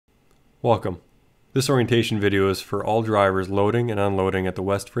Welcome. This orientation video is for all drivers loading and unloading at the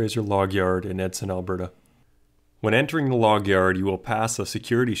West Fraser Log Yard in Edson, Alberta. When entering the log yard, you will pass a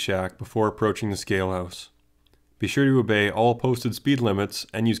security shack before approaching the scale house. Be sure to obey all posted speed limits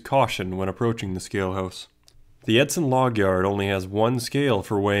and use caution when approaching the scale house. The Edson log yard only has one scale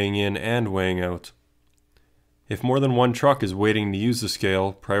for weighing in and weighing out. If more than one truck is waiting to use the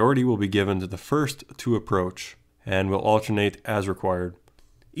scale, priority will be given to the first to approach and will alternate as required.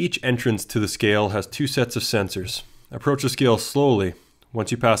 Each entrance to the scale has two sets of sensors. Approach the scale slowly.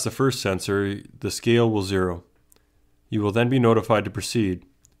 Once you pass the first sensor, the scale will zero. You will then be notified to proceed.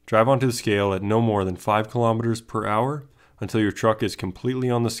 Drive onto the scale at no more than 5 kilometers per hour until your truck is completely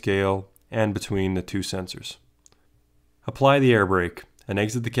on the scale and between the two sensors. Apply the air brake and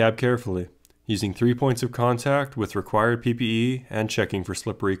exit the cab carefully, using 3 points of contact with required PPE and checking for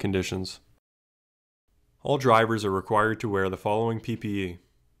slippery conditions. All drivers are required to wear the following PPE: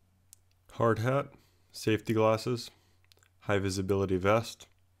 hard hat, safety glasses, high visibility vest,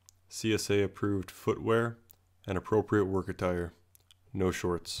 CSA approved footwear, and appropriate work attire. No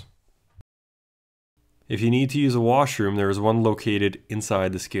shorts. If you need to use a washroom, there is one located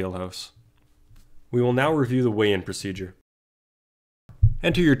inside the scale house. We will now review the weigh-in procedure.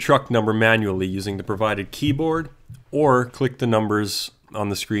 Enter your truck number manually using the provided keyboard, or click the numbers on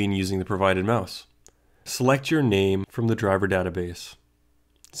the screen using the provided mouse. Select your name from the driver database.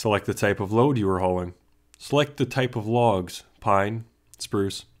 Select the type of load you are hauling. Select the type of logs, pine,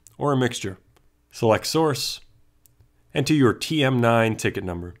 spruce, or a mixture. Select source. Enter your TM9 ticket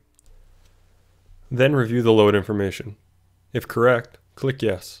number. Then review the load information. If correct, click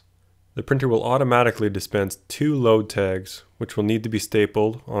yes. The printer will automatically dispense 2 load tags, which will need to be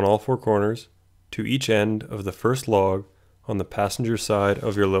stapled on all 4 corners to each end of the first log on the passenger side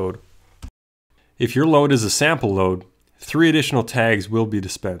of your load. If your load is a sample load, 3 additional tags will be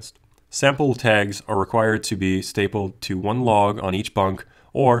dispensed. Sample tags are required to be stapled to 1 log on each bunk,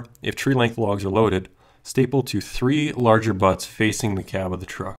 or, if tree length logs are loaded, stapled to 3 larger butts facing the cab of the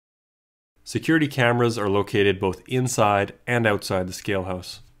truck. Security cameras are located both inside and outside the scale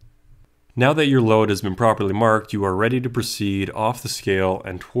house. Now that your load has been properly marked, you are ready to proceed off the scale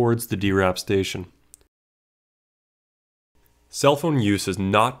and towards the DRAP station. Cell phone use is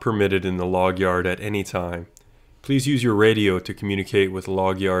not permitted in the log yard at any time. Please use your radio to communicate with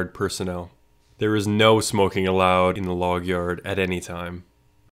log yard personnel. There is no smoking allowed in the log yard at any time.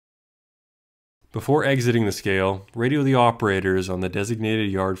 Before exiting the scale, radio the operators on the designated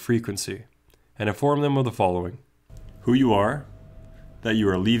yard frequency and inform them of the following: who you are, that you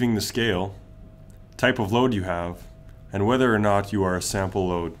are leaving the scale, type of load you have, and whether or not you are a sample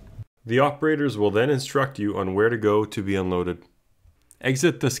load. The operators will then instruct you on where to go to be unloaded.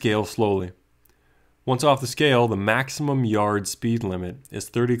 Exit the scale slowly. Once off the scale, the maximum yard speed limit is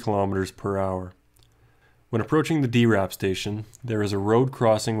 30 kilometers per hour. When approaching the DRAP station, there is a road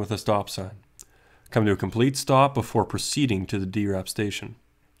crossing with a stop sign. Come to a complete stop before proceeding to the DRAP station.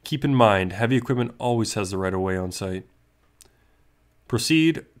 Keep in mind, heavy equipment always has the right of way on site.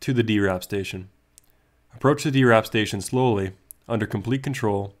 Proceed to the DRAP station. Approach the DRAP station slowly, under complete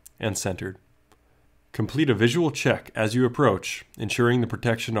control, and centered. Complete a visual check as you approach, ensuring the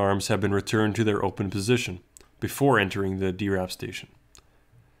protection arms have been returned to their open position before entering the DRAP station.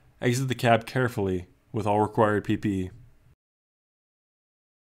 Exit the cab carefully with all required PPE.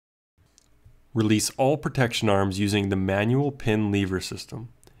 Release all protection arms using the manual pin lever system.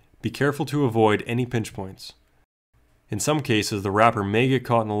 Be careful to avoid any pinch points. In some cases, the wrapper may get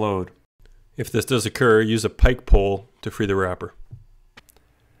caught in the load. If this does occur, use a pike pole to free the wrapper.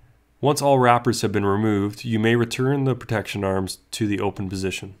 Once all wrappers have been removed, you may return the protection arms to the open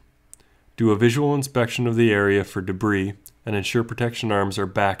position. Do a visual inspection of the area for debris and ensure protection arms are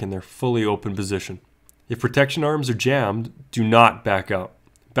back in their fully open position. If protection arms are jammed, do not back up.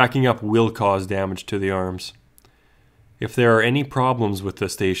 Backing up will cause damage to the arms. If there are any problems with the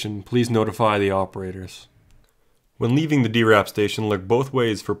station, please notify the operators. When leaving the DRAP station, look both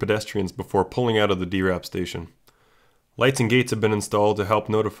ways for pedestrians before pulling out of the DRAP station. Lights and gates have been installed to help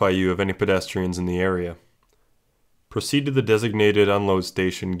notify you of any pedestrians in the area. Proceed to the designated unload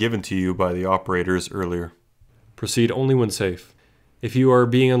station given to you by the operators earlier. Proceed only when safe. If you are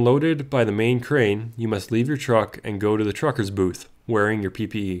being unloaded by the main crane, you must leave your truck and go to the trucker's booth, wearing your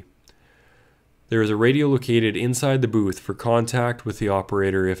PPE. There is a radio located inside the booth for contact with the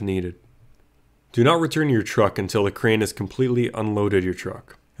operator if needed. Do not return your truck until the crane has completely unloaded your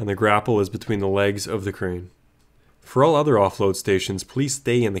truck, and the grapple is between the legs of the crane. For all other offload stations, please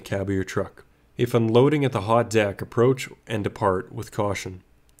stay in the cab of your truck. If unloading at the hot deck, approach and depart with caution.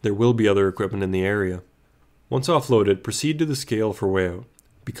 There will be other equipment in the area. Once offloaded, proceed to the scale for weighout.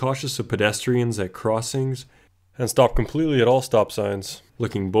 Be cautious of pedestrians at crossings, and stop completely at all stop signs,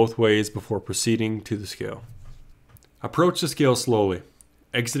 looking both ways before proceeding to the scale. Approach the scale slowly,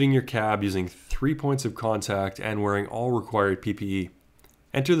 exiting your cab using 3 points of contact and wearing all required PPE.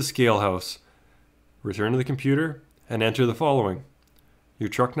 Enter the scale house, return to the computer, and enter the following: your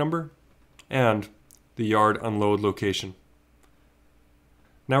truck number and the yard unload location.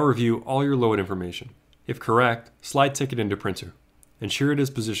 Now review all your load information. If correct, slide ticket into printer. Ensure it is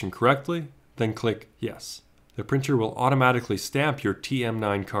positioned correctly, then click Yes. The printer will automatically stamp your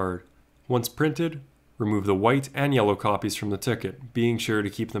TM9 card. Once printed, remove the white and yellow copies from the ticket, being sure to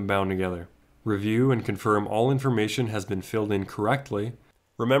keep them bound together. Review and confirm all information has been filled in correctly.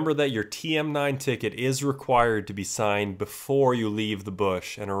 Remember that your TM9 ticket is required to be signed before you leave the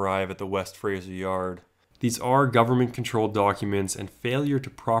bush and arrive at the West Fraser Yard. These are government-controlled documents, and failure to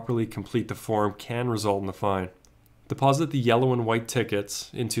properly complete the form can result in a fine. Deposit the yellow and white tickets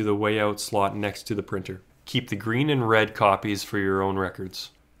into the way out slot next to the printer. Keep the green and red copies for your own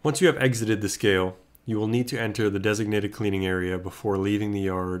records. Once you have exited the scale, you will need to enter the designated cleaning area before leaving the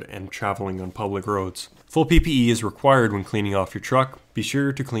yard and traveling on public roads. Full PPE is required when cleaning off your truck. Be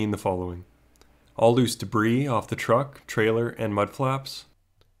sure to clean the following: all loose debris off the truck, trailer, and mud flaps,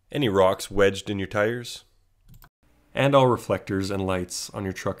 any rocks wedged in your tires, and all reflectors and lights on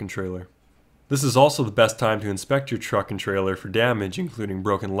your truck and trailer. This is also the best time to inspect your truck and trailer for damage, including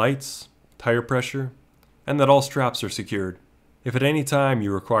broken lights, tire pressure, and that all straps are secured. If at any time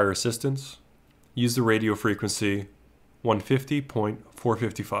you require assistance, use the radio frequency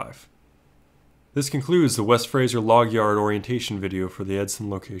 150.455. This concludes the West Fraser Log Yard orientation video for the Edson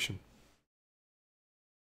location.